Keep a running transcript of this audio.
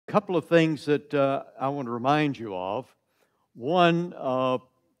couple of things that I want to remind you of. One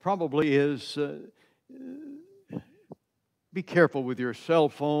probably is be careful with your cell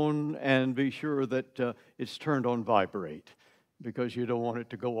phone and be sure that it's turned on vibrate, because you don't want it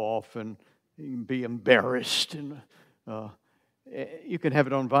to go off and be embarrassed. And you can have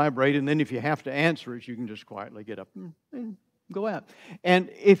it on vibrate, and then if you have to answer it, you can just quietly get up and go out. And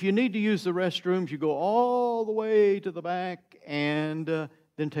if you need to use the restrooms, you go all the way to the back and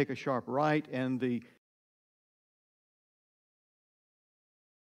then take a sharp right, and the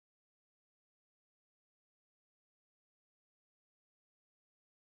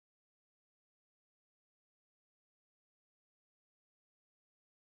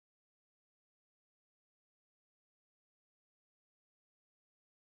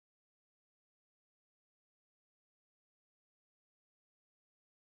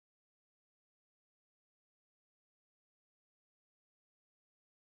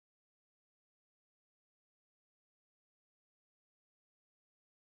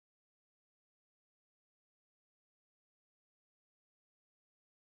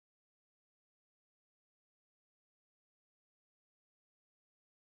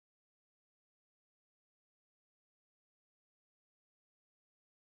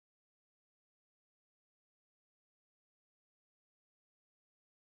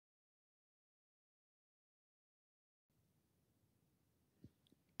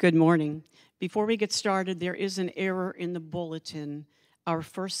Good morning. Before we get started, there is an error in the bulletin. Our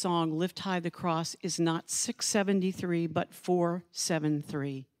first song, Lift High the Cross, is not 673, but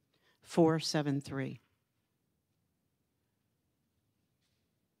 473. 473.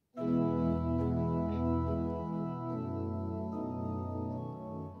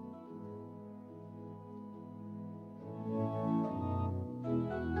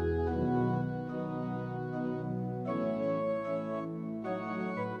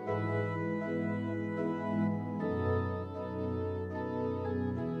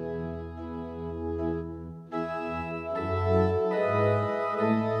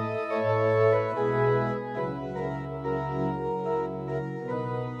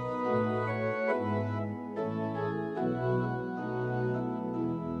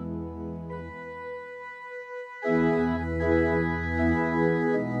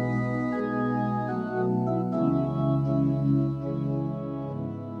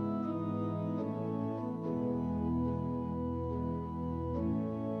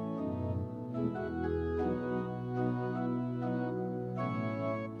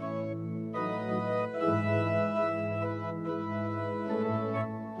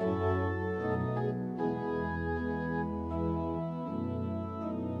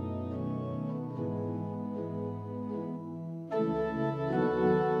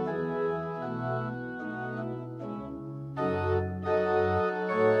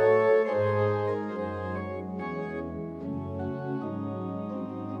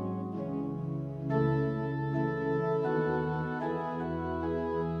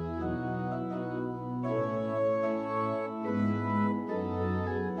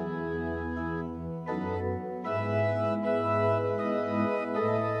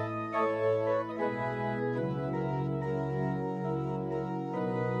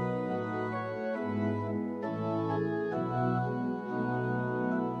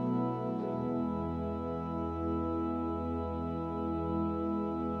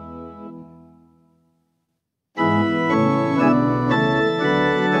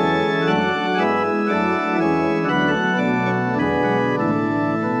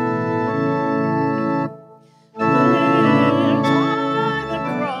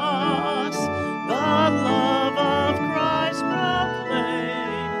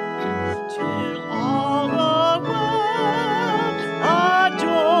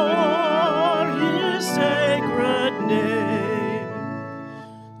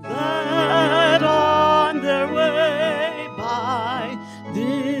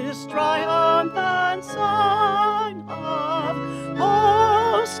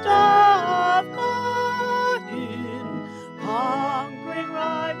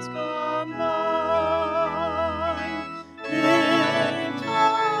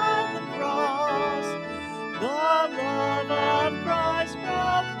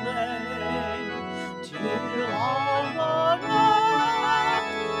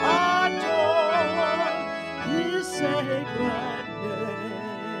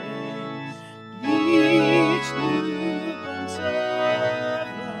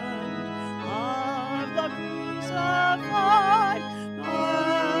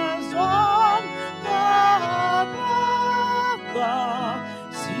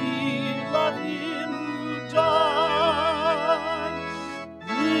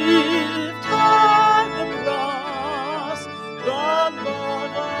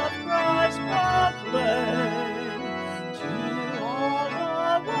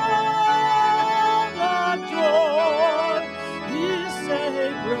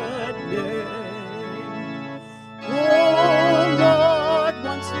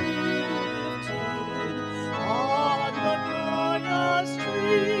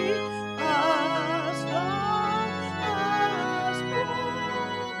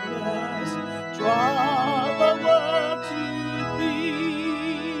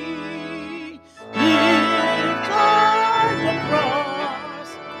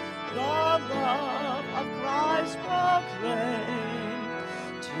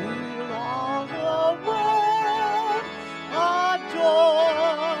 till all the world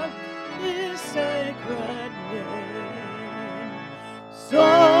adore his sacred name. So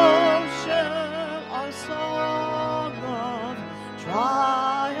shall our song of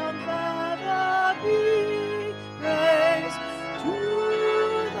triumph ever be praise to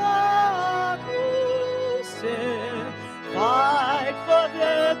the crucified for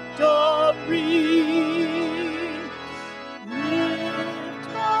victory. Lift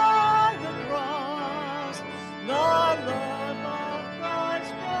high the cross, the love of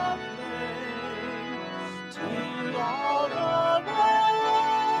Christ proclaim, till all the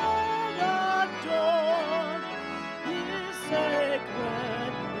world adore his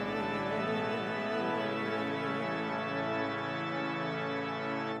sacred name.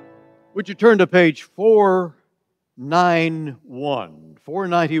 Would you turn to page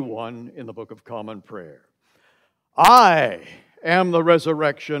 491 in the Book of Common Prayer? I am the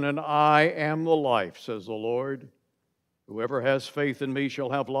resurrection and I am the life, says the Lord. Whoever has faith in me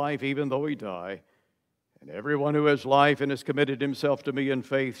shall have life even though he die. And everyone who has life and has committed himself to me in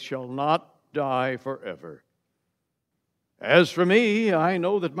faith shall not die forever. As for me, I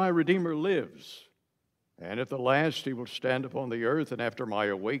know that my Redeemer lives. And at the last he will stand upon the earth, and after my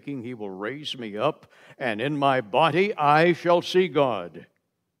awaking he will raise me up, and in my body I shall see God.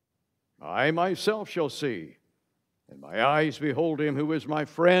 I myself shall see, and my eyes behold him who is my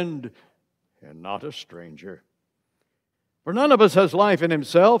friend and not a stranger. For none of us has life in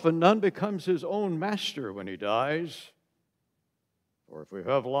himself, and none becomes his own master when he dies. For if we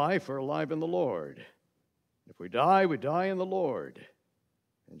have life, we're alive in the Lord. If we die in the Lord.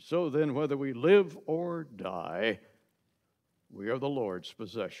 And so then, whether we live or die, we are the Lord's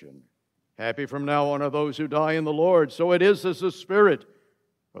possession. Happy from now on are those who die in the Lord. So it is as the Spirit,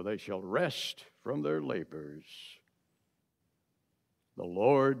 for they shall rest from their labors. The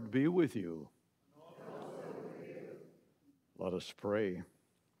Lord be with you. Let us pray.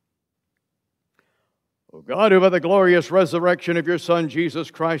 O God, who by the glorious resurrection of your Son,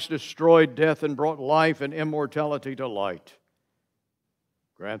 Jesus Christ, destroyed death and brought life and immortality to light,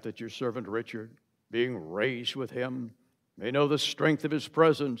 grant that your servant Richard, being raised with him, may know the strength of his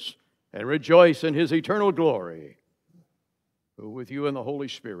presence and rejoice in his eternal glory, who with you and the Holy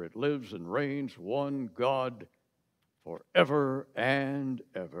Spirit lives and reigns one God forever and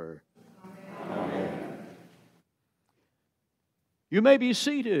ever. Amen. You may be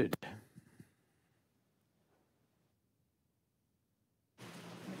seated.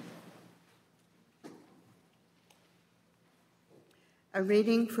 A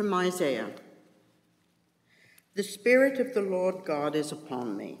reading from Isaiah. The Spirit of the Lord God is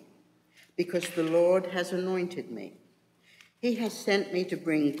upon me, because the Lord has anointed me. He has sent me to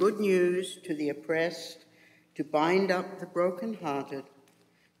bring good news to the oppressed, to bind up the brokenhearted,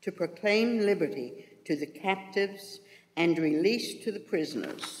 to proclaim liberty to the captives and release to the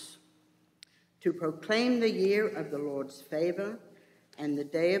prisoners, to proclaim the year of the Lord's favor and the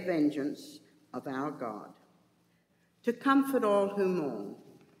day of vengeance of our God, to comfort all who mourn,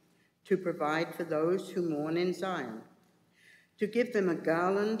 to provide for those who mourn in Zion, to give them a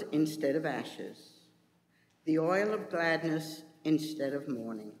garland instead of ashes, the oil of gladness instead of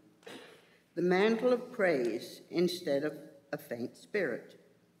mourning, the mantle of praise instead of a faint spirit.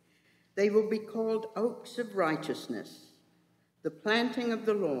 They will be called oaks of righteousness, the planting of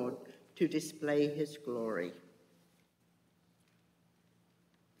the Lord to display his glory.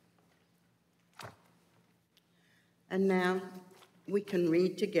 And now we can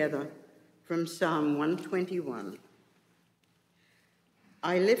read together from Psalm 121.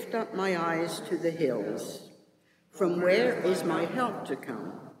 I lift up my eyes to the hills. From where is my help to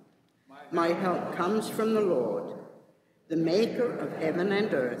come? My help comes from the Lord, the maker of heaven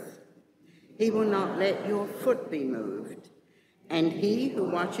and earth. He will not let your foot be moved, and he who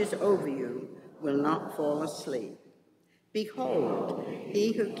watches over you will not fall asleep. Behold,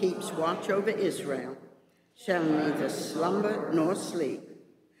 he who keeps watch over Israel shall neither slumber nor sleep.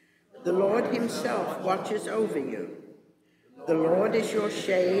 The Lord himself watches over you. The Lord is your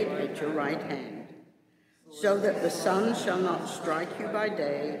shade at your right hand, so that the sun shall not strike you by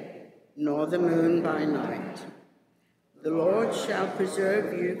day, nor the moon by night. The Lord shall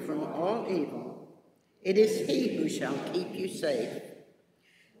preserve you from all evil. It is he who shall keep you safe.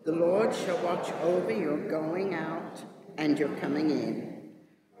 The Lord shall watch over your going out and your coming in,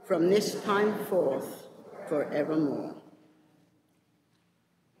 from this time forth forevermore.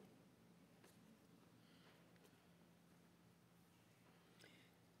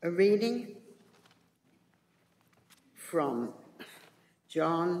 A reading from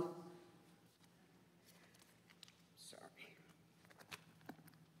John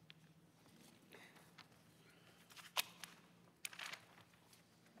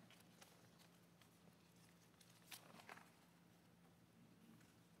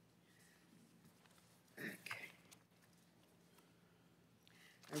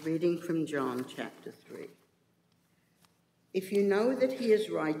A reading from John chapter 3. If you know that he is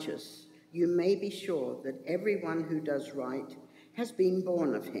righteous, you may be sure that everyone who does right has been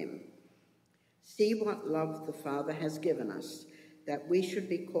born of him. See what love the Father has given us, that we should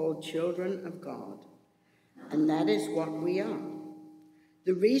be called children of God. And that is what we are.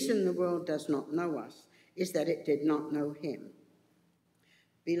 The reason the world does not know us is that it did not know him.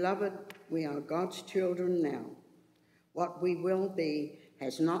 Beloved, we are God's children now. What we will be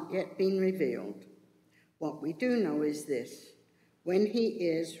has not yet been revealed. What we do know is this: when he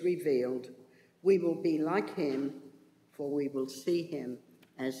is revealed, we will be like him, for we will see him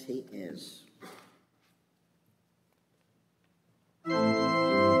as he is.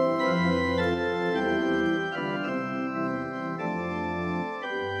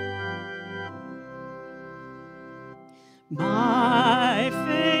 My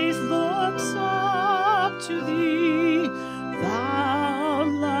faith looks up to thee, thou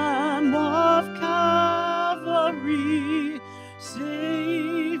Lamb of Calvary,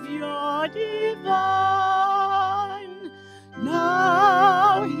 Savior divine.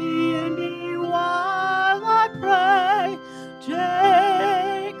 Now hear me while I pray,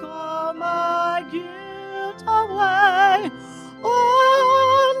 take all my guilt away.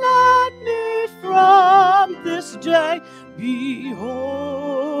 Oh, let me from this day be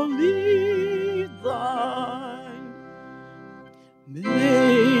wholly thine.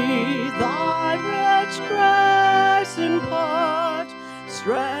 May thy rich grace impart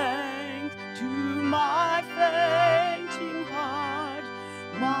strength to my fainting heart,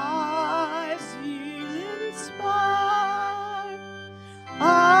 my zeal inspire,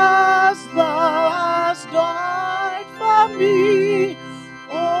 as thou hast died for me.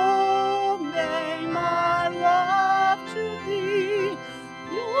 Oh, may my love to thee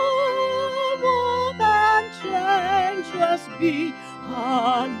pure and changeless be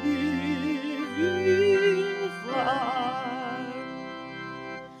a living fire.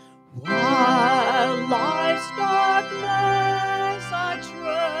 While life's dark maze I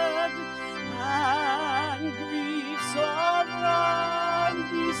tread, and griefs around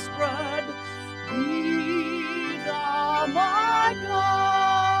me spread, be thou my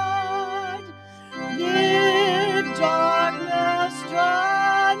guide. Did darkness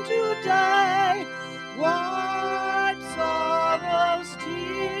turn to day, wipe sorrow's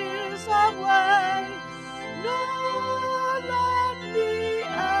tears away, nor let me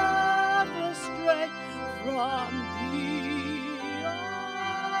ever stray from thee aside.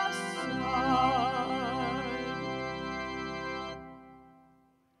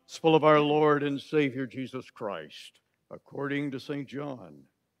 It's full of our Lord and Savior Jesus Christ, according to St. John.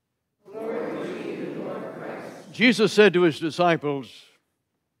 Jesus said to his disciples,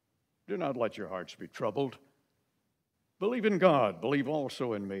 "Do not let your hearts be troubled. Believe in God, believe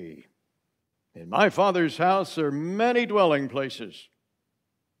also in me. In my Father's house are many dwelling places.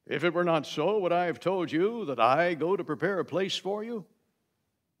 If it were not so, would I have told you that I go to prepare a place for you?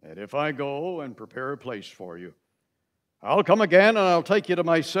 And if I go and prepare a place for you, I'll come again and I'll take you to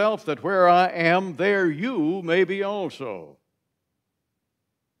myself, that where I am, there you may be also.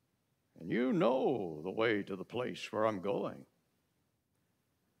 And you know the way to the place where I'm going."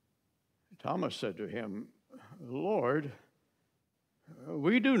 Thomas said to him, "Lord,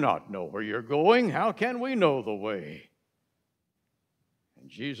 we do not know where you're going. How can we know the way?" And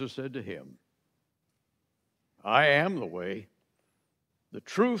Jesus said to him, "I am the way, the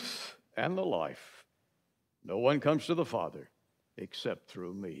truth, and the life. No one comes to the Father except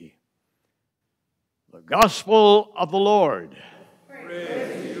through me." The gospel of the Lord.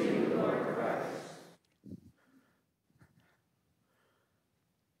 Praise to you, Lord Christ.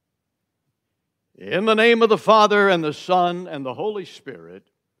 In the name of the Father, and the Son, and the Holy Spirit,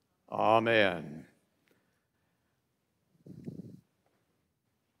 amen.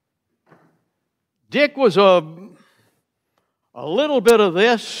 Dick was a little bit of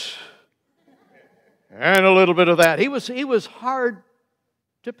this and a little bit of that. He was hard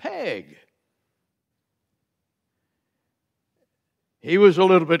to peg. He was a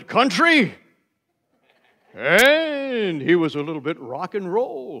little bit country, and he was a little bit rock and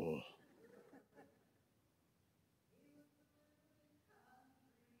roll.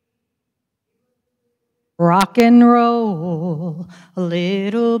 Rock and roll, a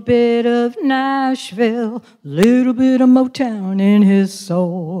little bit of Nashville, a little bit of Motown in his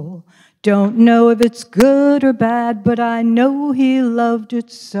soul. Don't know if it's good or bad, but I know he loved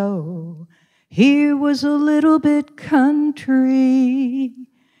it so. He was a little bit country.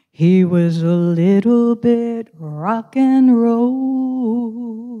 He was a little bit rock and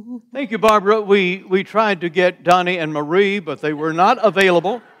roll. Thank you, Barbara. We tried to get Donnie and Marie, but they were not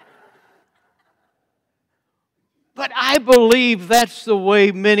available. But I believe that's the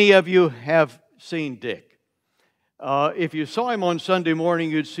way many of you have seen Dick. If you saw him on Sunday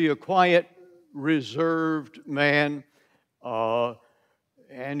morning, you'd see a quiet, reserved man.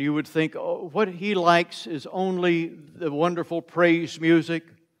 And you would think, oh, what he likes is only the wonderful praise music.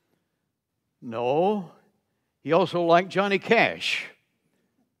 No, he also liked Johnny Cash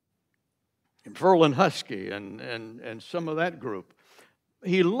and Ferlin Husky and some of that group.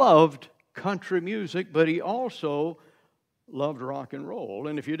 He loved country music, but he also loved rock and roll.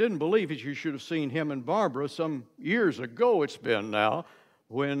 And if you didn't believe it, you should have seen him and Barbara some years ago, it's been now,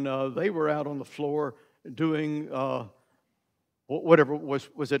 when they were out on the floor doing whatever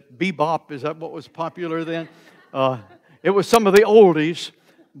was it bebop? Is that what was popular then? It was some of the oldies,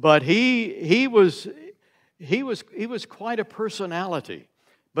 but he was quite a personality.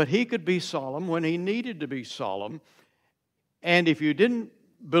 But he could be solemn when he needed to be solemn. And if you didn't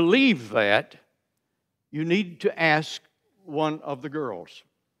believe that, you need to ask one of the girls.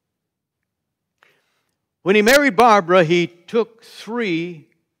 When he married Barbara, he took 3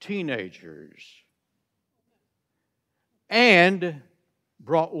 teenagers and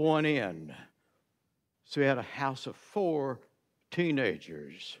brought one in. So he had a house of 4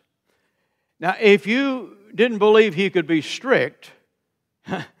 teenagers. Now, if you didn't believe he could be strict,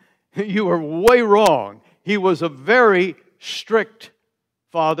 you were way wrong. He was a very strict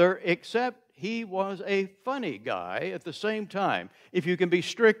father, except he was a funny guy at the same time. If you can be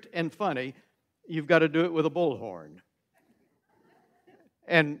strict and funny, you've got to do it with a bullhorn.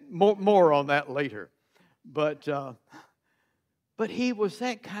 And more on that later. But he was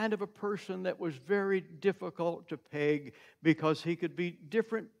that kind of a person that was very difficult to peg because he could be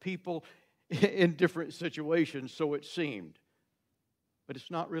different people in different situations, so it seemed. But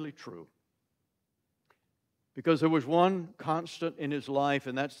it's not really true. Because there was one constant in his life,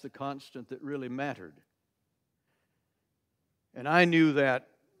 and that's the constant that really mattered. And I knew that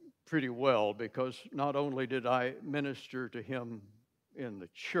pretty well because not only did I minister to him in the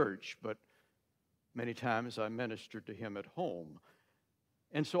church, but many times I ministered to him at home.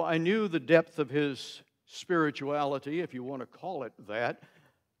 And so I knew the depth of his spirituality, if you want to call it that.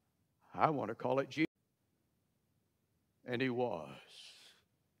 I want to call it Jesus. And he was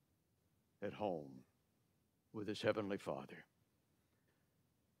at home with his Heavenly Father.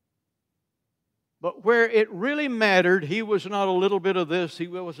 But where it really mattered, he was not a little bit of this, he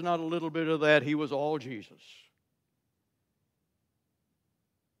was not a little bit of that, he was all Jesus.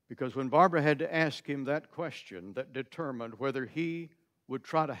 Because when Barbara had to ask him that question that determined whether he would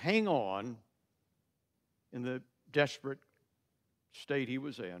try to hang on in the desperate state he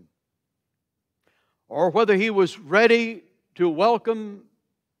was in, or whether he was ready to welcome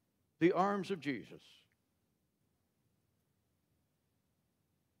the arms of Jesus,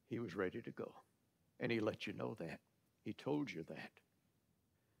 he was ready to go. And he let you know that. He told you that.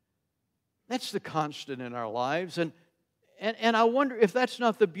 That's the constant in our lives. And I wonder if that's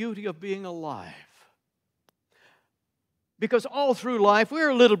not the beauty of being alive. Because all through life, we're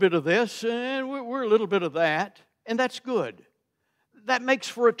a little bit of this and we're a little bit of that. And that's good. That makes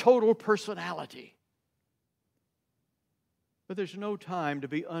for a total personality. But there's no time to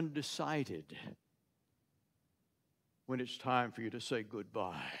be undecided when it's time for you to say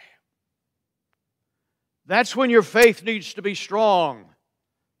goodbye. That's when your faith needs to be strong.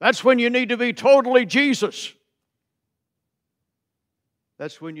 That's when you need to be totally Jesus.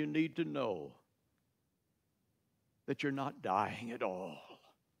 That's when you need to know that you're not dying at all.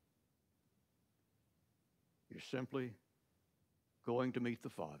 You're simply going to meet the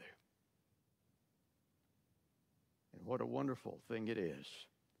Father. And what a wonderful thing it is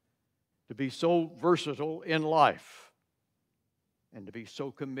to be so versatile in life and to be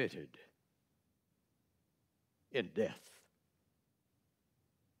so committed in death.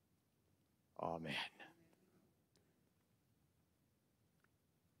 Amen.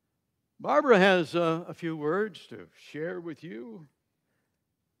 Barbara has a few words to share with you.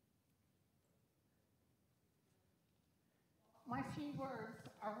 My few words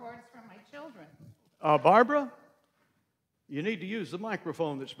are words from my children. Barbara, you need to use the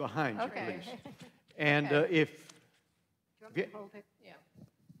microphone that's behind you, Okay. please. And Okay. if... Do you want me to hold it? Yeah.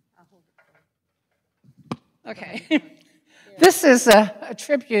 I'll hold it. Okay. This is a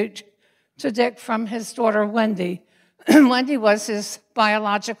tribute to Dick from his daughter, Wendy. Wendy was his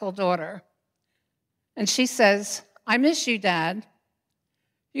biological daughter. And she says, "I miss you, Dad.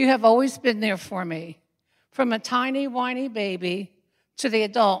 You have always been there for me. From a tiny, whiny baby to the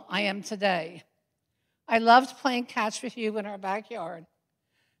adult I am today. I loved playing catch with you in our backyard.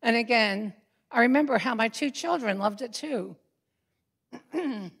 And again, I remember how my 2 children loved it too.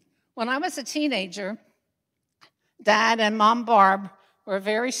 When I was a teenager, Dad and Mom Barb were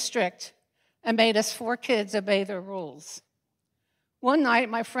very strict and made us 4 kids obey their rules. One night,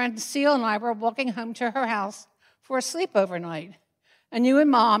 my friend Seal and I were walking home to her house for a sleepover night, and you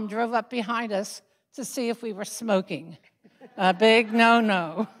and Mom drove up behind us to see if we were smoking. A big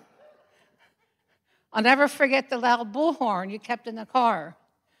no-no. I'll never forget the loud bullhorn you kept in the car.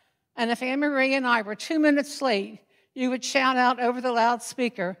 And if Anne-Marie and I were 2 minutes late, you would shout out over the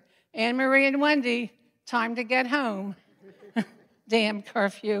loudspeaker, "Anne-Marie and Wendy, time to get home." Damn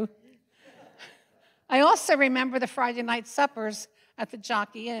curfew. I also remember the Friday night suppers at the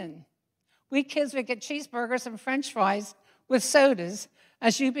Jockey Inn. We kids would get cheeseburgers and French fries with sodas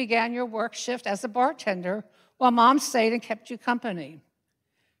as you began your work shift as a bartender while Mom stayed and kept you company.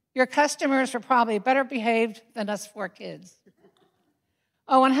 Your customers were probably better behaved than us 4 kids.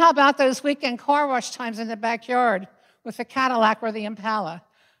 Oh, and how about those weekend car wash times in the backyard with the Cadillac or the Impala?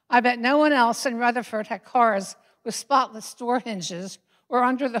 I bet no one else in Rutherford had cars with spotless door hinges or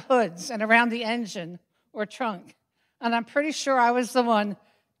under the hoods and around the engine or trunk. And I'm pretty sure I was the one,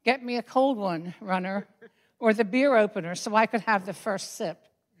 "Get me a cold one, runner," or the beer opener so I could have the first sip.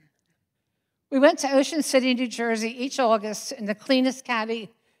 We went to Ocean City, New Jersey each August in the cleanest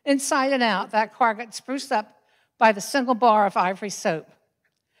caddy, inside and out. That car got spruced up by the single bar of Ivory soap.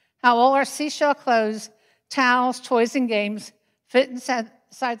 How all our seashell clothes, towels, toys, and games fit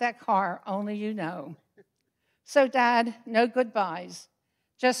inside that car, only you know. So, Dad, no goodbyes.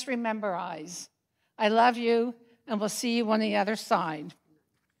 Just remember eyes. I love you, and we'll see you on the other side.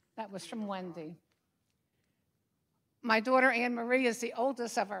 That was from Wendy. My daughter Anne-Marie is the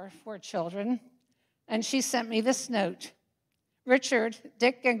oldest of our 4 children, and she sent me this note. Richard,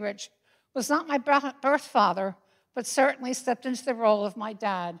 Dick Gingrich, was not my birth father, but certainly stepped into the role of my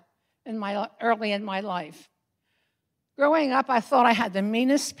dad early in my life. Growing up, I thought I had the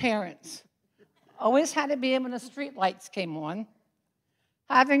meanest parents. Always had to be in when the street lights came on.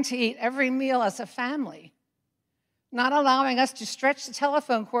 Having to eat every meal as a family. Not allowing us to stretch the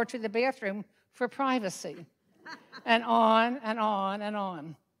telephone cord to the bathroom for privacy. And on and on and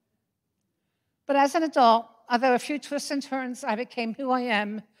on. But as an adult, although a few twists and turns, I became who I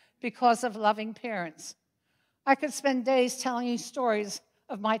am because of loving parents. I could spend days telling you stories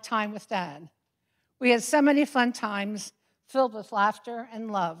of my time with Dad. We had so many fun times filled with laughter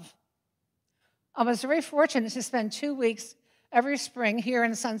and love. I was very fortunate to spend 2 weeks every spring here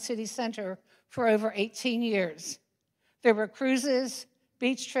in Sun City Center for over 18 years. There were cruises,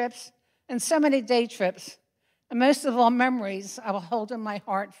 beach trips, and so many day trips, and most of all, memories I will hold in my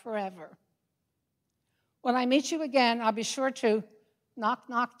heart forever. When I meet you again, I'll be sure to knock,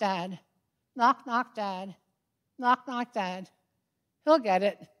 knock, Dad. Knock, knock, Dad. Knock, knock, Dad. He'll get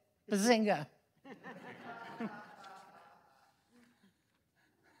it. Bazinga.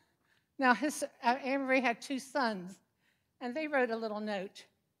 Now, Anne-Marie had 2 sons, and they wrote a little note.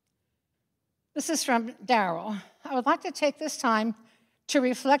 This is from Daryl. I would like to take this time to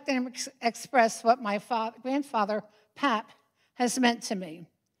reflect and express what my grandfather, Pap, has meant to me.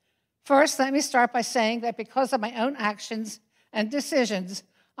 First, let me start by saying that because of my own actions and decisions,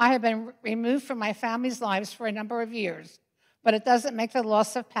 I have been removed from my family's lives for a number of years, but it doesn't make the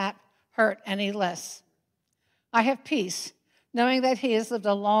loss of Pap hurt any less. I have peace, knowing that he has lived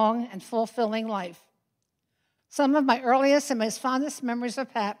a long and fulfilling life. Some of my earliest and most fondest memories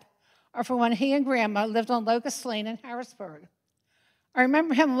of Pap are from when he and Grandma lived on Locust Lane in Harrisburg. I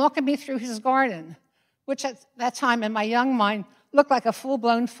remember him walking me through his garden, which at that time in my young mind looked like a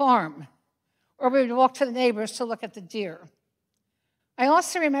full-blown farm, or we would walk to the neighbors to look at the deer. I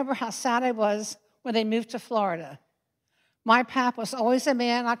also remember how sad I was when they moved to Florida. My Pap was always a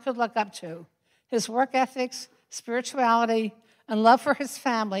man I could look up to. His work ethics, spirituality, and love for his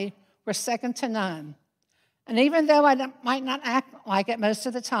family were second to none. And even though I might not act like it most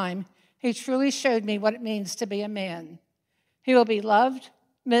of the time, he truly showed me what it means to be a man. He will be loved,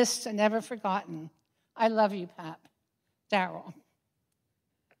 missed, and never forgotten. I love you, Pap. Daryl.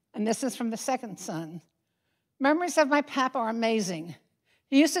 And this is from the second son. Memories of my Pap are amazing.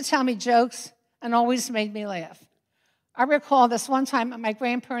 He used to tell me jokes and always made me laugh. I recall this one time at my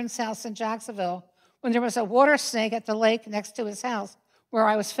grandparents' house in Jacksonville when there was a water snake at the lake next to his house where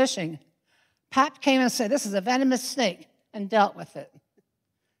I was fishing. Pap came and said, "This is a venomous snake," and dealt with it.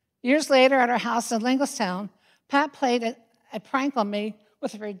 Years later at our house in Lingelstown, Pap played a prank on me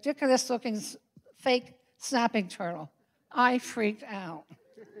with a ridiculous-looking fake snapping turtle. I freaked out.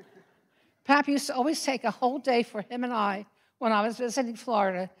 Pap used to always take a whole day for him and I when I was visiting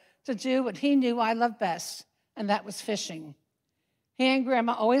Florida to do what he knew I loved best, and that was fishing. He and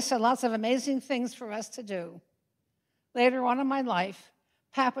Grandma always had lots of amazing things for us to do. Later on in my life,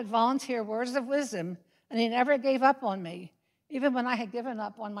 Pap would volunteer words of wisdom, and he never gave up on me, even when I had given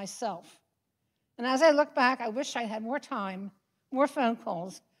up on myself. And as I look back, I wish I had more time, more phone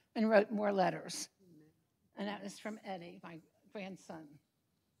calls, and wrote more letters. And that is from Eddie, my grandson.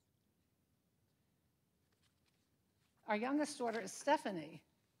 Our youngest daughter is Stephanie,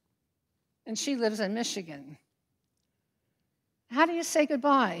 and she lives in Michigan. How do you say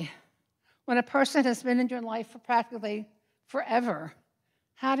goodbye when a person has been in your life for practically forever?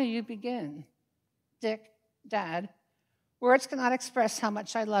 How do you begin? Dick, Dad, words cannot express how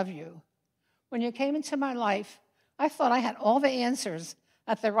much I love you. When you came into my life, I thought I had all the answers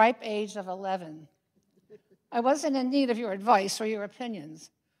at the ripe age of 11. I wasn't in need of your advice or your opinions,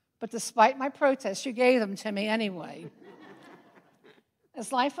 but despite my protests, you gave them to me anyway.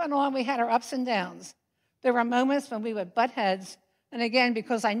 As life went on, we had our ups and downs. There were moments when we would butt heads, and again,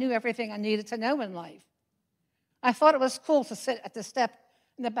 because I knew everything I needed to know in life. I thought it was cool to sit at the step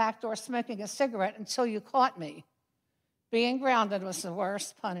in the back door smoking a cigarette until you caught me. Being grounded was the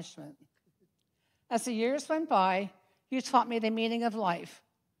worst punishment. As the years went by, you taught me the meaning of life,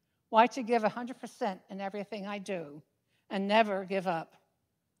 why to give 100% in everything I do, and never give up.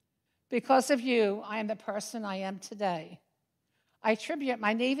 Because of you, I am the person I am today. I attribute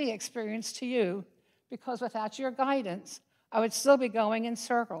my Navy experience to you because without your guidance, I would still be going in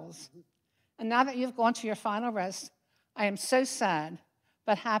circles. And now that you've gone to your final rest, I am so sad,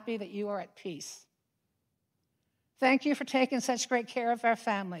 but happy that you are at peace. Thank you for taking such great care of our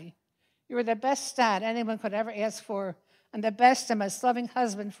family. You were the best dad anyone could ever ask for, and the best and most loving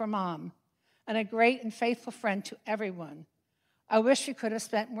husband for Mom, and a great and faithful friend to everyone. I wish we could have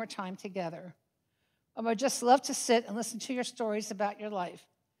spent more time together. I would just love to sit and listen to your stories about your life.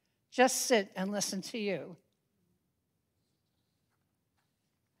 Just sit and listen to you.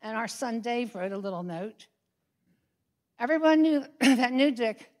 And our son Dave wrote a little note. Everyone that knew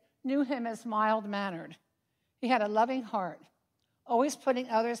Dick knew him as mild-mannered. He had a loving heart, always putting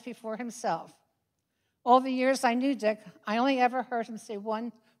others before himself. All the years I knew Dick, I only ever heard him say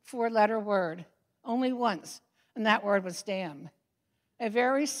one four-letter word, only once, and that word was damn. A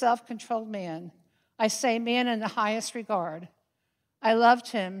very self-controlled man. I say man in the highest regard. I loved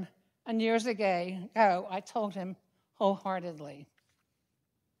him, and years ago, I told him wholeheartedly.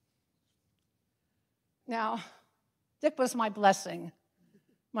 Now, Dick was my blessing,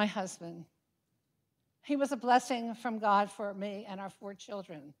 my husband. He was a blessing from God for me and our 4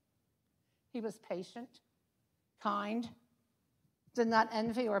 children. He was patient, kind, did not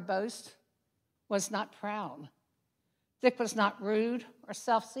envy or boast, was not proud. Dick was not rude or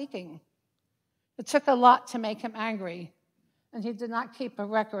self-seeking. It took a lot to make him angry, and he did not keep a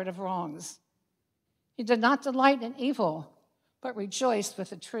record of wrongs. He did not delight in evil, but rejoiced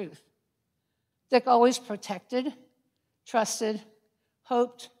with the truth. Dick always protected, trusted,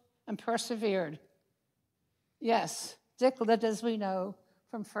 hoped, and persevered. Yes, Dick lived as we know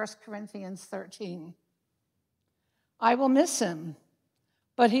from 1 Corinthians 13. I will miss him,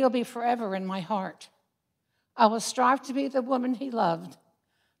 but he'll be forever in my heart. I will strive to be the woman he loved.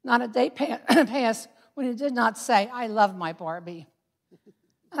 Not a day passed when he did not say, I love my Barbie.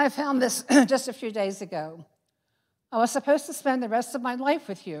 And I found this just a few days ago. I was supposed to spend the rest of my life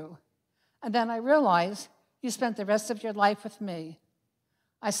with you, and then I realized you spent the rest of your life with me.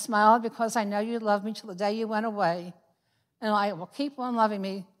 I smiled because I know you loved me till the day you went away, and I will keep on loving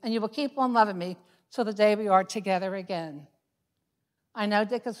me, and you will keep on loving me till the day we are together again. I know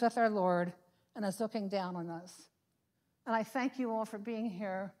Dick is with our Lord and is looking down on us. And I thank you all for being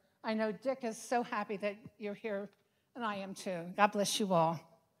here. I know Dick is so happy that you're here, and I am too. God bless you all.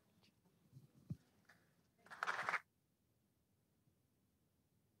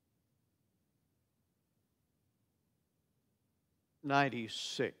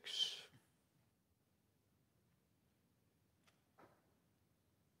 '96.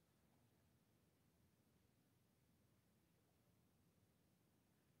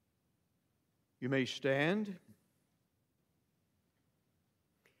 You may stand.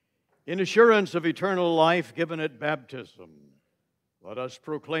 In assurance of eternal life given at baptism, let us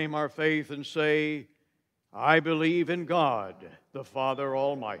proclaim our faith and say, I believe in God, the Father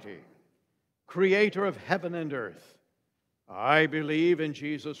Almighty, creator of heaven and earth. I believe in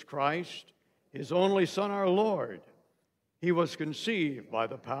Jesus Christ, his only Son, our Lord. He was conceived by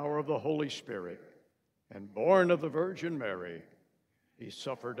the power of the Holy Spirit and born of the Virgin Mary. He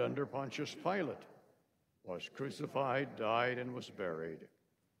suffered under Pontius Pilate, was crucified, died, and was buried.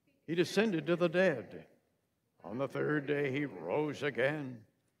 He descended to the dead. On the third day he rose again.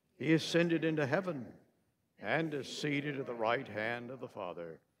 He ascended into heaven and is seated at the right hand of the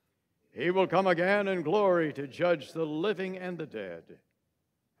Father. He will come again in glory to judge the living and the dead.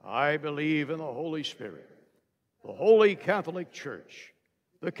 I believe in the Holy Spirit, the Holy Catholic Church,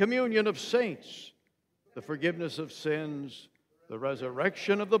 the communion of saints, the forgiveness of sins, the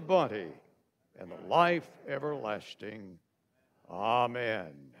resurrection of the body, and the life everlasting.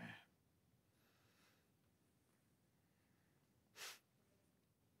 Amen.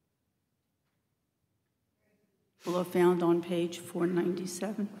 Will are found on page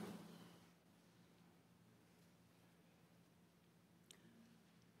 497.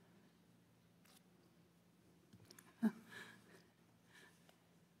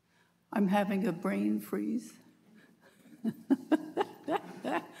 I'm having a brain freeze.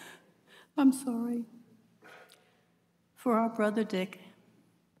 I'm sorry. For our brother Dick,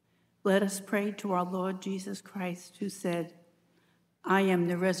 let us pray to our Lord Jesus Christ, who said, I am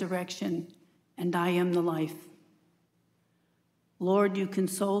the resurrection and I am the life. Lord, you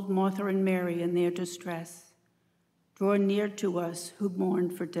consoled Martha and Mary in their distress. Draw near to us who mourn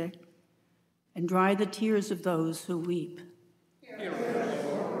for Dick, and dry the tears of those who weep.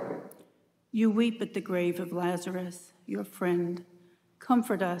 You weep at the grave of Lazarus, your friend.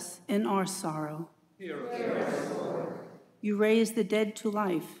 Comfort us in our sorrow. You raise the dead to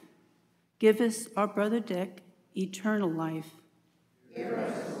life. Give us, our brother Dick, eternal life.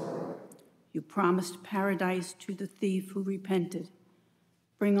 You promised paradise to the thief who repented.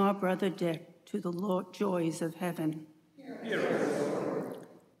 Bring our brother Dick to the joys of heaven.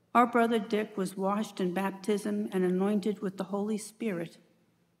 Our brother Dick was washed in baptism and anointed with the Holy Spirit.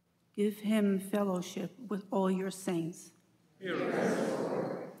 Give him fellowship with all your saints.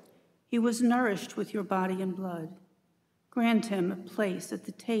 He was nourished with your body and blood. Grant him a place at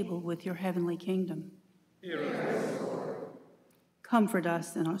the table with your heavenly kingdom. Comfort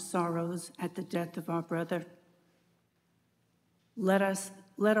us in our sorrows at the death of our brother. Let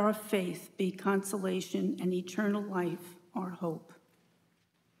our faith be consolation and eternal life, our hope.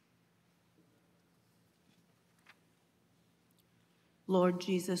 Lord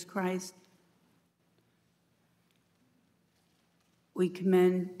Jesus Christ, we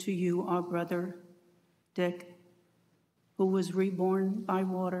commend to you our brother Dick, who was reborn by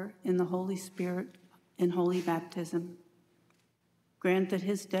water in the Holy Spirit in holy baptism. Grant that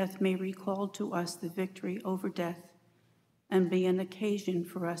his death may recall to us the victory over death and be an occasion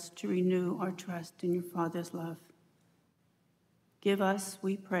for us to renew our trust in your Father's love. Give us,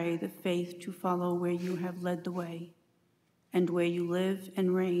 we pray, the faith to follow where you have led the way and where you live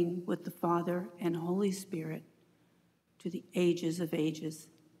and reign with the Father and Holy Spirit to the ages of ages.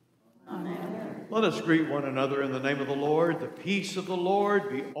 Amen. Let us greet one another in the name of the Lord. The peace of the Lord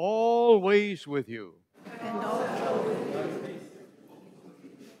be always with you. And also with you.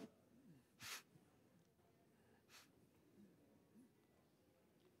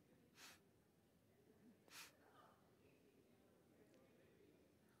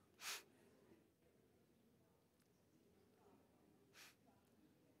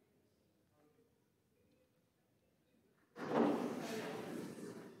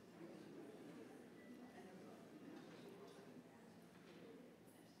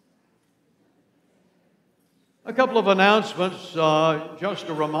 A couple of announcements. Just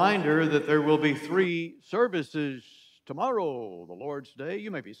a reminder that there will be 3 services tomorrow, the Lord's Day.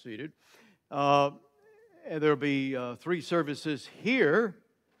 You may be seated. There will be 3 services here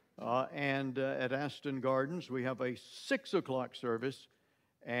and at Aston Gardens. We have a 6 o'clock service,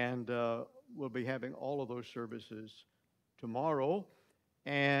 and we'll be having all of those services tomorrow.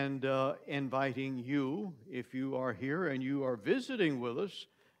 And inviting you, if you are here and you are visiting with us,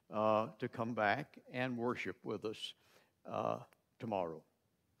 to come back and worship with us tomorrow.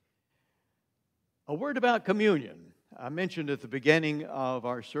 A word about communion. I mentioned at the beginning of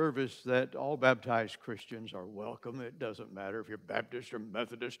our service that all baptized Christians are welcome. It doesn't matter if you're Baptist or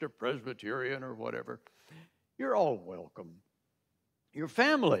Methodist or Presbyterian or whatever. You're all welcome. You're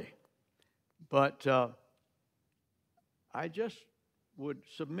family. But I just would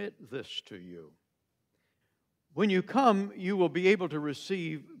submit this to you. When you come, you will be able to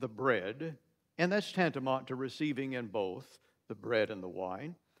receive the bread, and that's tantamount to receiving in both the bread and the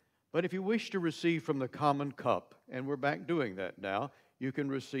wine. But if you wish to receive from the common cup, and we're back doing that now, you can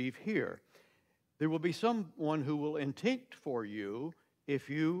receive here. There will be someone who will intinct for you if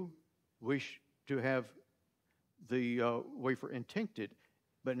you wish to have the wafer intincted.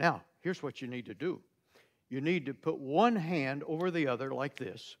 But now, here's what you need to do. You need to put one hand over the other like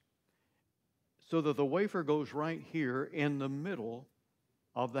this, so that the wafer goes right here in the middle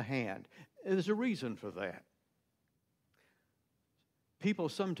of the hand. There's a reason for that. people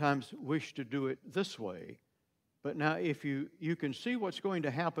sometimes wish to do it this way. But now if you can see what's going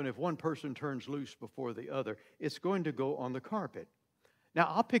to happen if one person turns loose before the other. It's going to go on the carpet. Now,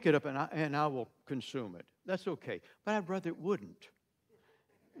 I'll pick it up and I will consume it. That's okay. But I'd rather it wouldn't.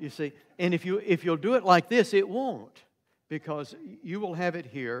 You see, and if you'll do it like this, it won't, because you will have it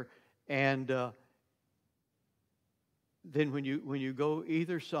here, and then when you go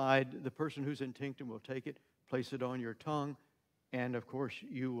either side, the person who's in tinctum will take it, place it on your tongue, and of course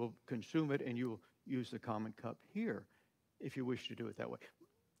you will consume it, and you will use the common cup here, if you wish to do it that way.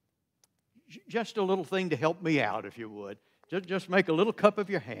 Just a little thing to help me out, if you would. Just make a little cup of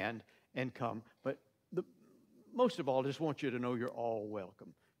your hand and come. But most of all, I just want you to know you're all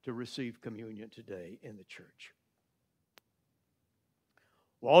welcome to receive communion today in the church.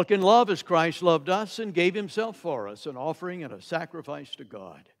 Walk in love as Christ loved us and gave himself for us, an offering and a sacrifice to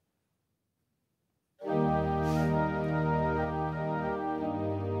God.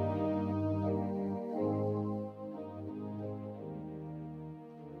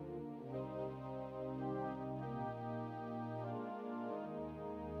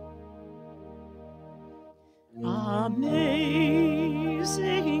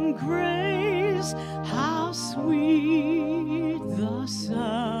 Amazing grace, how sweet the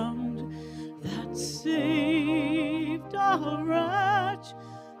sound that saved a wretch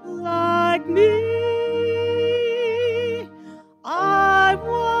like me. I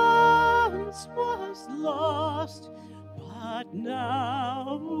once was lost, but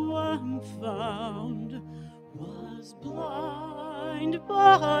now am found, was blind,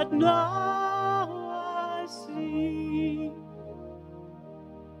 but now I see.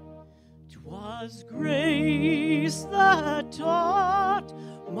 'Twas grace that taught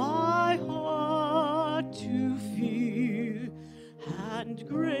my heart to fear, and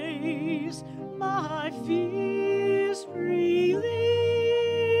grace my fears relieved.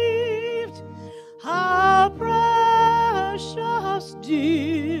 How precious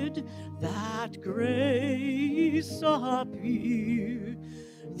did that grace appear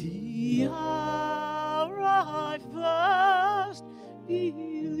the hour I first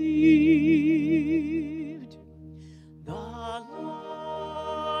believed. The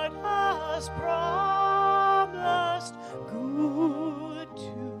Lord has promised good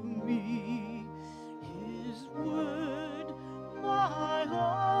to me. His word my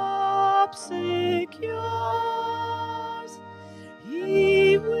hope secures.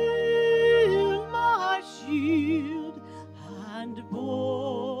 He will my shield and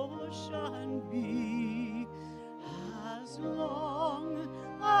portion be, as long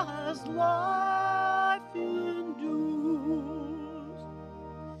as life endures.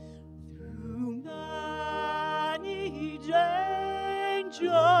 Through many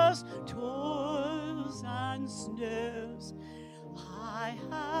dangers, toils, and snares, I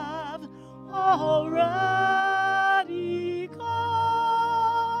have already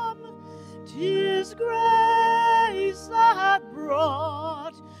come. 'Tis grace that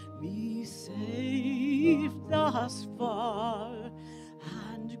brought me safe thus far,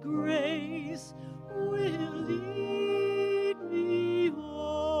 and grace will lead me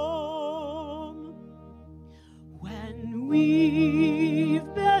home. When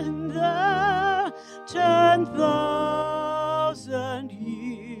we've been there 10,000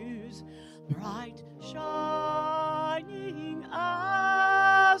 years, bright shining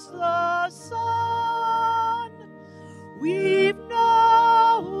as the sun, we've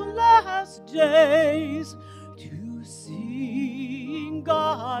no less days to sing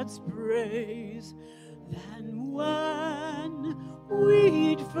God's praise than when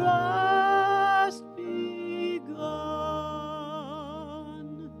we'd first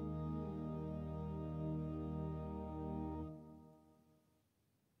begun.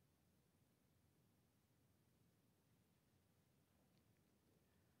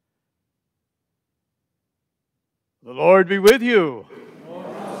 The Lord be with you.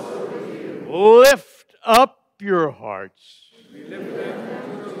 Lift up your hearts.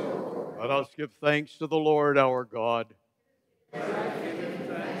 Let us give thanks to the Lord our God.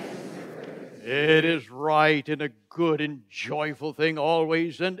 It is right and a good and joyful thing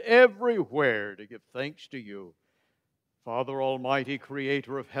always and everywhere to give thanks to you, Father Almighty,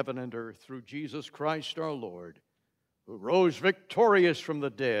 Creator of heaven and earth, through Jesus Christ our Lord, who rose victorious from the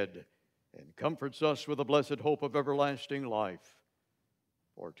dead and comforts us with the blessed hope of everlasting life.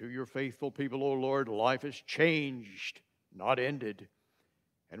 For to your faithful people, O Lord, life is changed, not ended.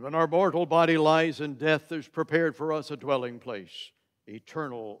 And when our mortal body lies in death, there's prepared for us a dwelling place,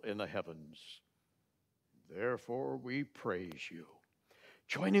 eternal in the heavens. Therefore we praise you.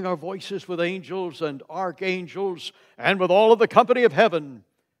 joining our voices with angels and archangels and with all of the company of heaven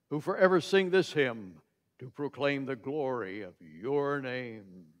who forever sing this hymn to proclaim the glory of your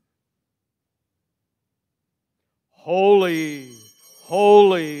name. Holy,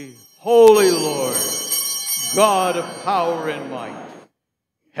 holy, holy Lord, God of power and might.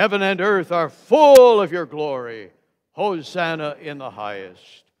 Heaven and earth are full of your glory. Hosanna in the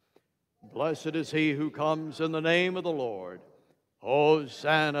highest. Blessed is he who comes in the name of the Lord.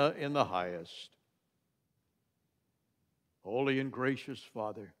 Hosanna in the highest. Holy and gracious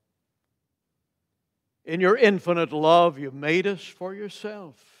Father, in your infinite love, you made us for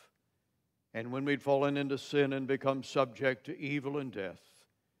yourself. And when we'd fallen into sin and become subject to evil and death,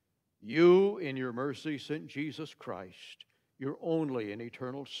 you, in your mercy, sent Jesus Christ, your only and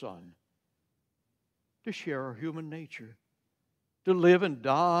eternal Son, to share our human nature, to live and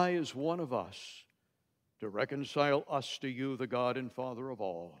die as one of us, to reconcile us to you, the God and Father of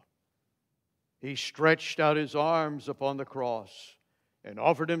all. He stretched out his arms upon the cross and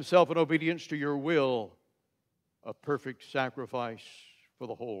offered himself in obedience to your will, a perfect sacrifice for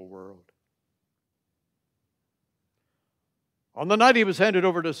the whole world. On the night he was handed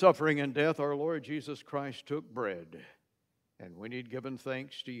over to suffering and death, our Lord Jesus Christ took bread, and when he'd given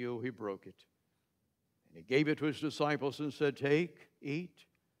thanks to you, he broke it. And he gave it to his disciples and said, "Take, eat.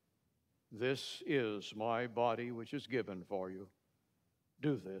 This is my body which is given for you.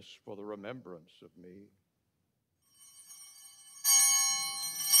 Do this for the remembrance of me."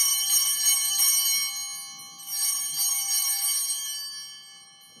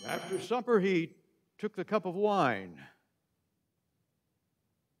 After supper, he took the cup of wine.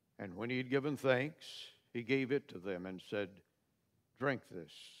 And when he had given thanks, he gave it to them and said, "Drink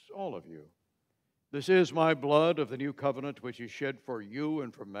this, all of you. This is my blood of the new covenant, which is shed for you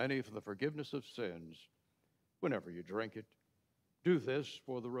and for many for the forgiveness of sins. Whenever you drink it, do this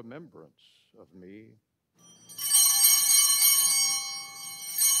for the remembrance of me."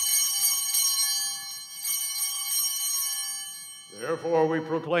 Therefore, we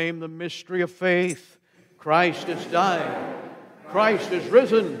proclaim the mystery of faith. Christ has died. Christ is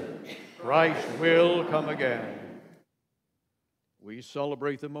risen. Christ will come again. We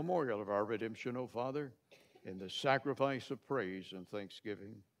celebrate the memorial of our redemption, O Father, in the sacrifice of praise and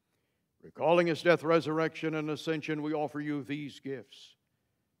thanksgiving. Recalling his death, resurrection, and ascension, we offer you these gifts.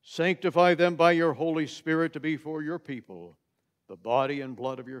 Sanctify them by your Holy Spirit to be for your people the body and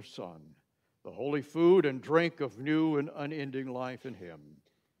blood of your Son, the holy food and drink of new and unending life in him.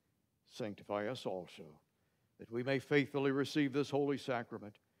 Sanctify us also, that we may faithfully receive this holy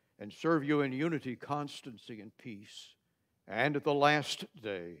sacrament and serve you in unity, constancy, and peace. And at the last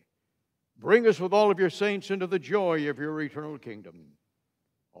day, bring us with all of your saints into the joy of your eternal kingdom.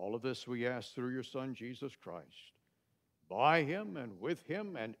 All of this we ask through your Son, Jesus Christ. By him and with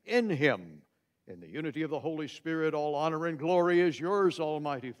him and in him, in the unity of the Holy Spirit, all honor and glory is yours,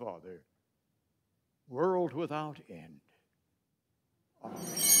 Almighty Father, world without end. Amen.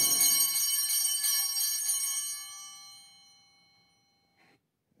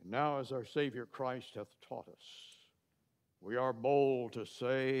 And now, as our Savior Christ hath taught us, we are bold to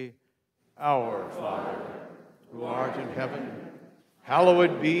say, "Our Father, who art in heaven,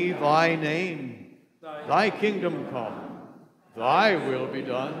 hallowed be thy name. Thy kingdom come, thy will be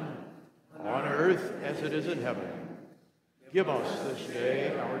done, on earth as it is in heaven. Give us this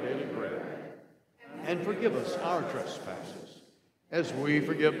day our daily bread, and forgive us our trespasses, as we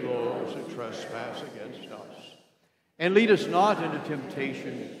forgive those who trespass against us. And lead us not into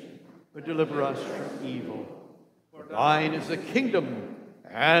temptation, but deliver us from evil. For thine is the kingdom,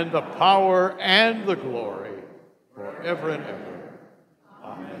 and the power, and the glory, forever and ever.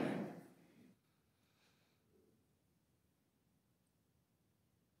 Amen."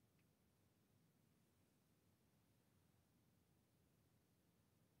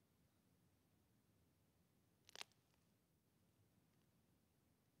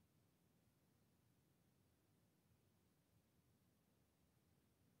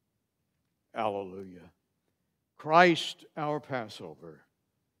 Alleluia. Christ, our Passover,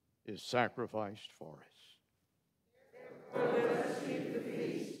 is sacrificed for us. Let us keep the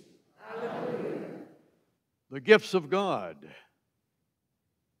feast. Alleluia. The gifts of God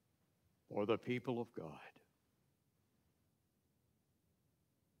for the people of God.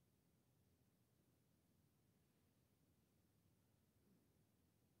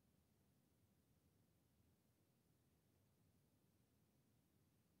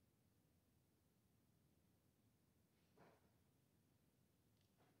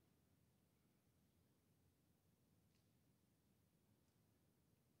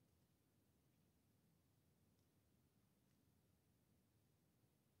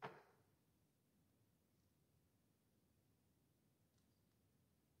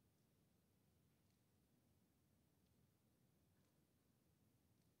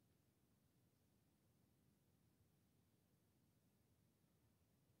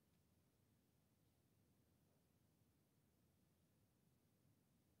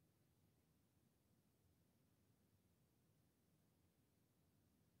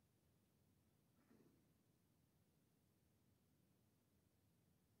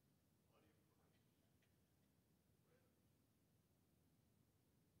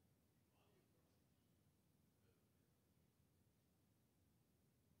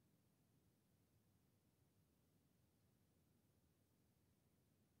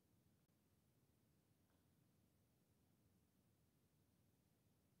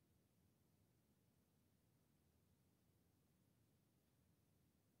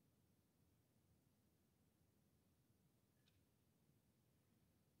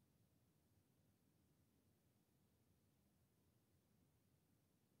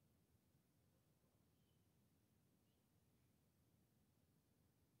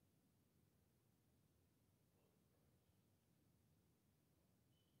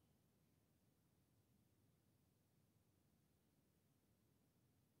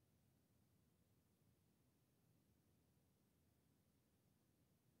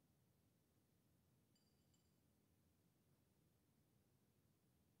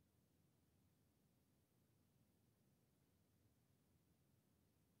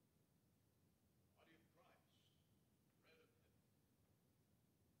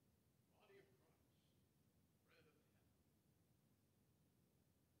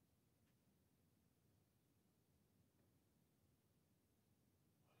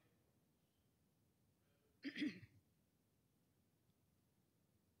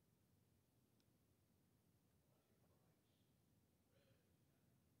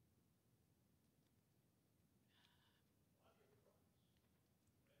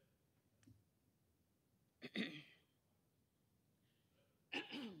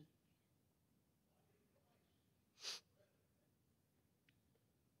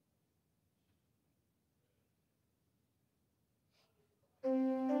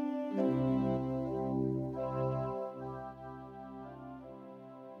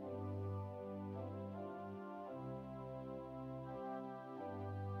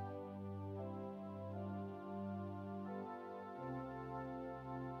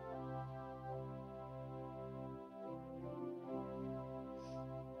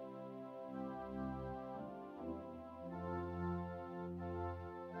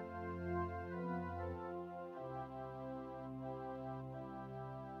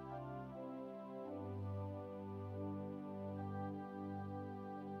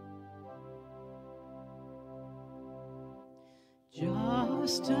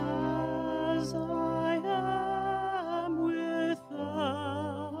 Just as I am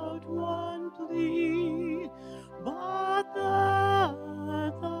without one plea, but that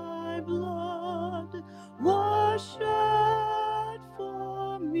thy blood was shed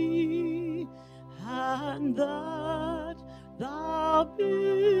for me, and that thou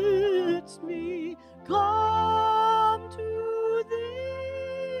bidst me come to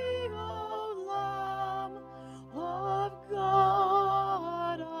thee, O Lamb of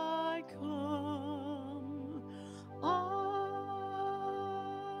God, I come, I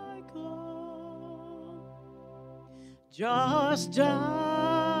come. Just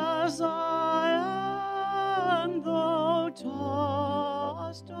as I am, though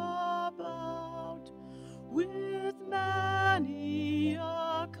tossed about with many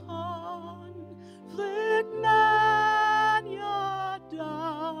a conflict, many a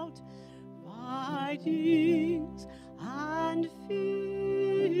doubt, fightings and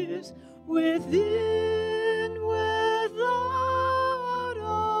fears within, without,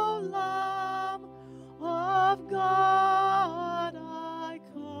 O Lamb of God, I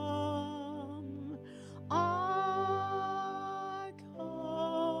come, I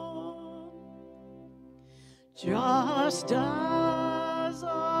come. Just as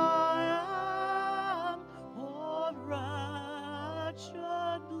I am, poor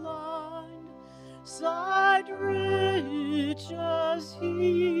wretched blind, sight riches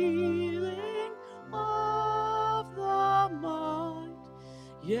healing of the mind,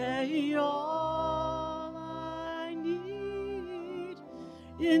 yea, all I need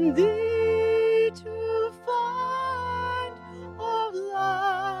in thee to find, O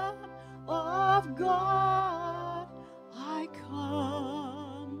Lamb of God, I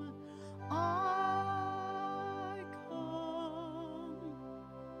come, I come.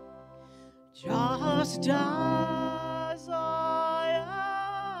 Just as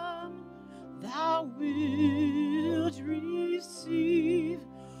I am, thou wilt receive,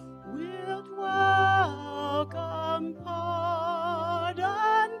 wilt welcome,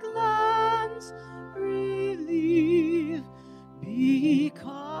 pardon, cleanse, relieve,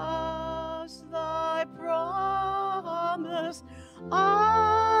 because thy promise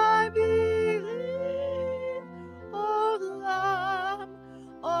I believe, O Lamb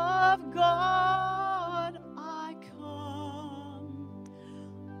of God, I come,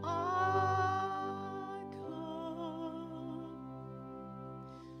 I come.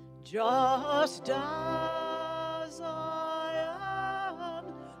 Just as I am,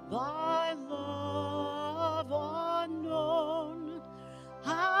 thy love unknown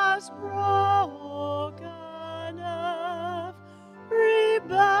has broken every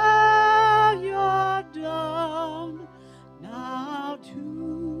barrier down, now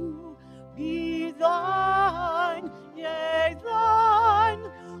to be thine, yea, thine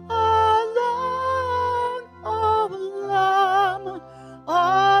alone, O Lamb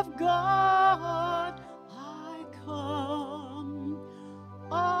of God, I come,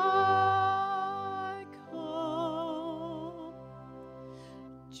 I come.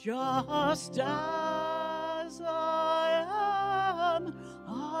 Just as I am,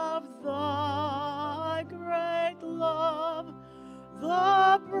 of thy great love,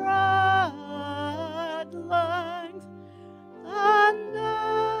 the breadth, length, and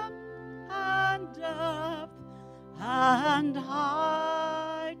depth, and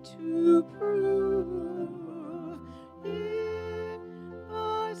height to prove, if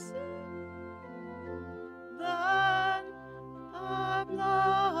I see, then thy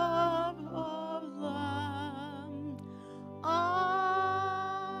love of Lamb,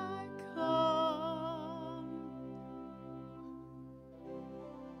 I come.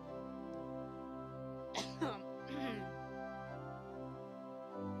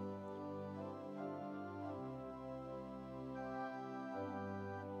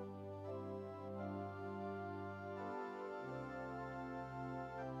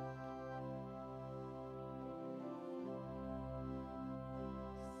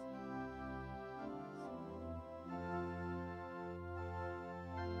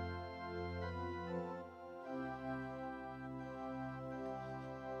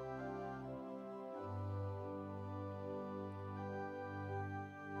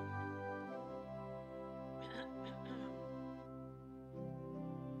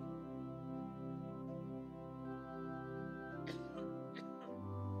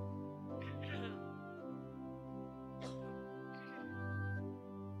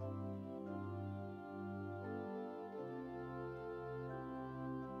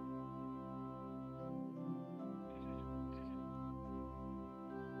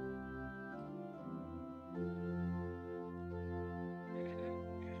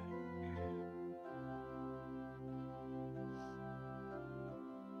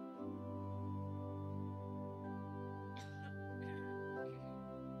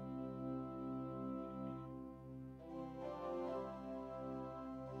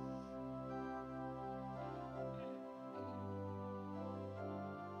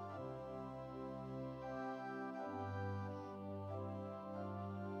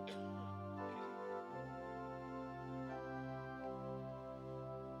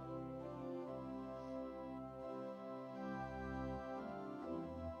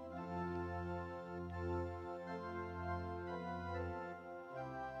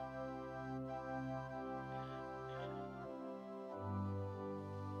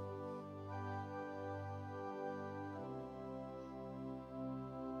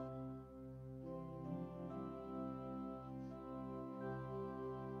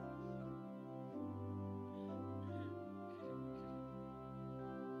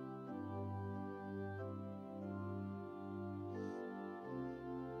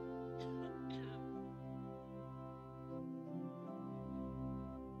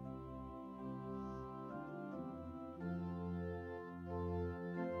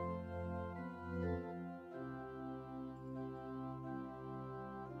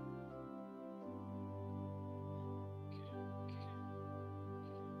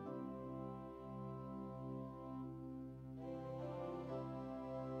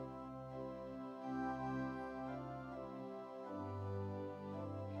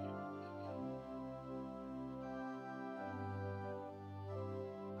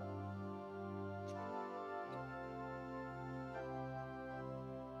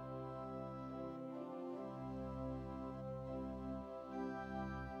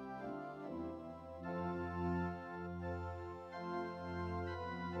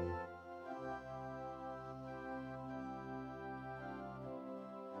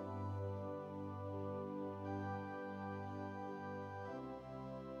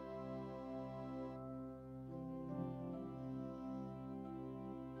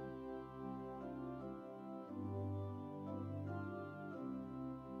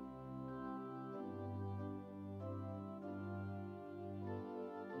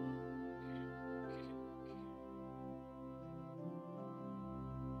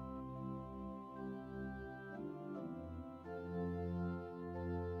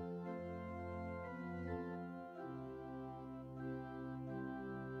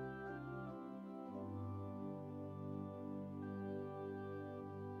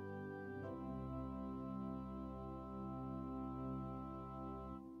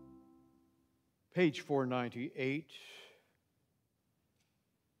 Page 498.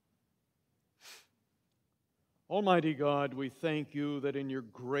 Almighty God, we thank you that in your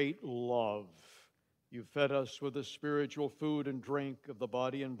great love you fed us with the spiritual food and drink of the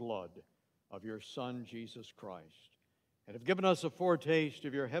body and blood of your Son, Jesus Christ, and have given us a foretaste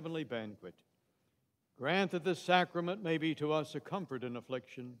of your heavenly banquet. Grant that this sacrament may be to us a comfort in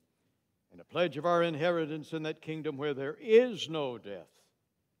affliction and a pledge of our inheritance in that kingdom where there is no death,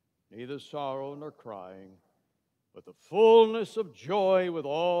 neither sorrow nor crying, but the fullness of joy with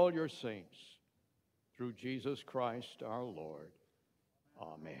all your saints. Through Jesus Christ our Lord.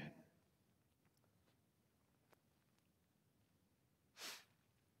 Amen.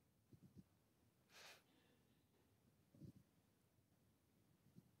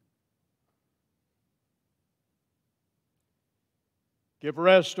 Give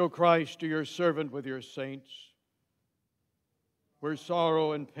rest, O Christ, to your servant with your saints, where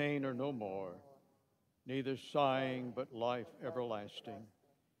sorrow and pain are no more, neither sighing but life everlasting.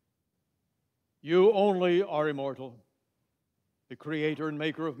 You only are immortal, the creator and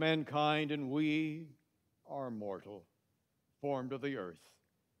maker of mankind, and we are mortal, formed of the earth,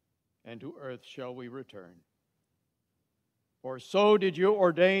 and to earth shall we return. For so did you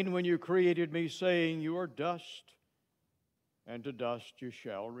ordain when you created me, saying, you are dust, and to dust you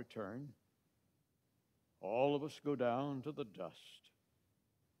shall return. All of us go down to the dust.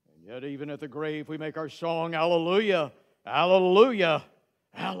 And yet even at the grave we make our song, Alleluia, Alleluia,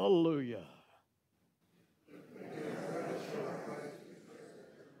 Alleluia.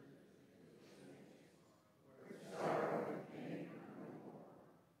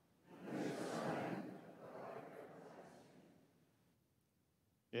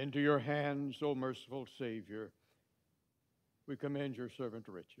 Into your hands, O merciful Savior, we commend your servant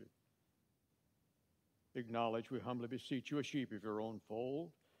Richard. Acknowledge, we humbly beseech you, a sheep of your own fold,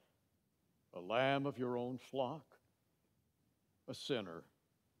 a lamb of your own flock, a sinner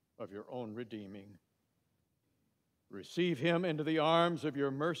of your own redeeming. Receive him into the arms of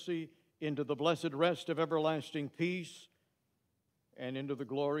your mercy, into the blessed rest of everlasting peace, and into the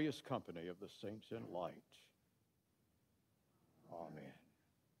glorious company of the saints in light. Amen.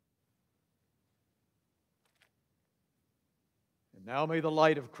 And now may the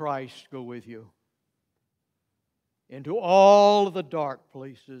light of Christ go with you into all the dark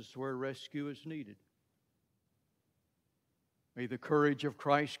places where rescue is needed. May the courage of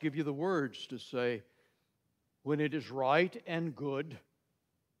Christ give you the words to say, when it is right and good,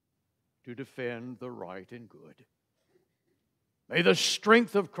 to defend the right and good. May the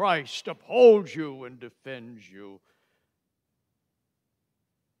strength of Christ uphold you and defend you.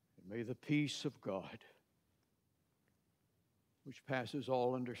 And may the peace of God, which passes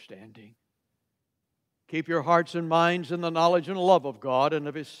all understanding, keep your hearts and minds in the knowledge and love of God and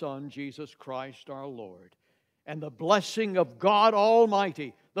of His Son, Jesus Christ our Lord. And the blessing of God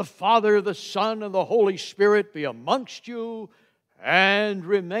Almighty, the Father, the Son, and the Holy Spirit be amongst you and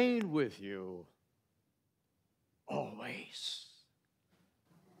remain with you always.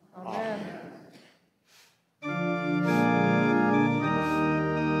 Amen.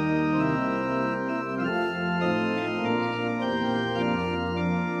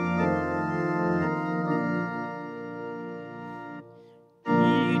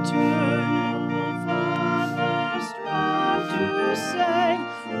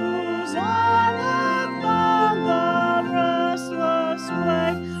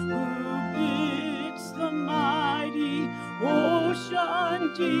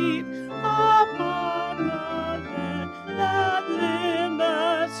 Deep upon the land that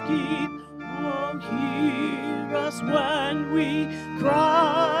limits keep. Oh, hear us when we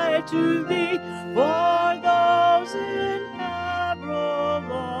cry to Thee for those in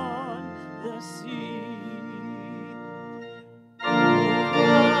peril on the sea. Oh,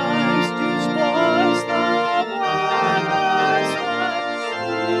 Christ, whose voice the waters heard,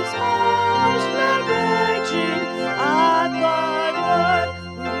 whose arms were raging at Thy word,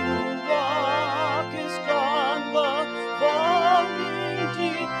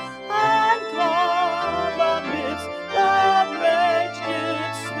 and calm amidst the rage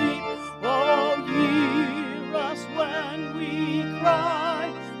did sleep. Oh, ye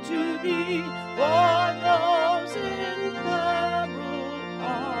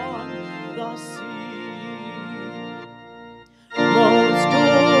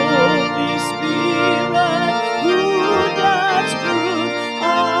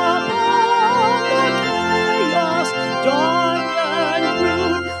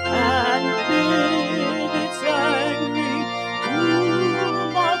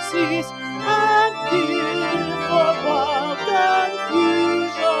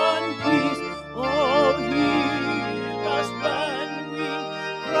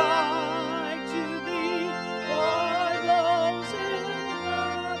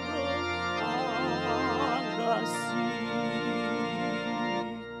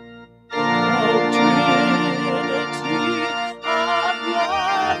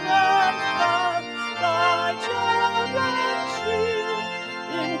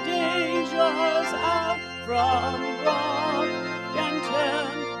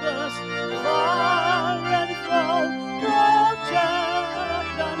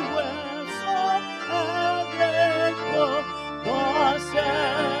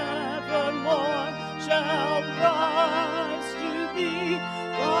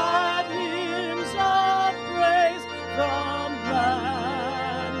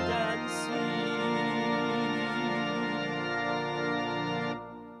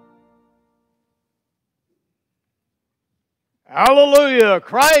Hallelujah.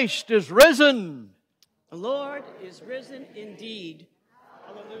 Christ is risen. The Lord is risen indeed.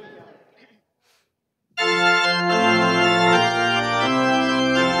 Hallelujah.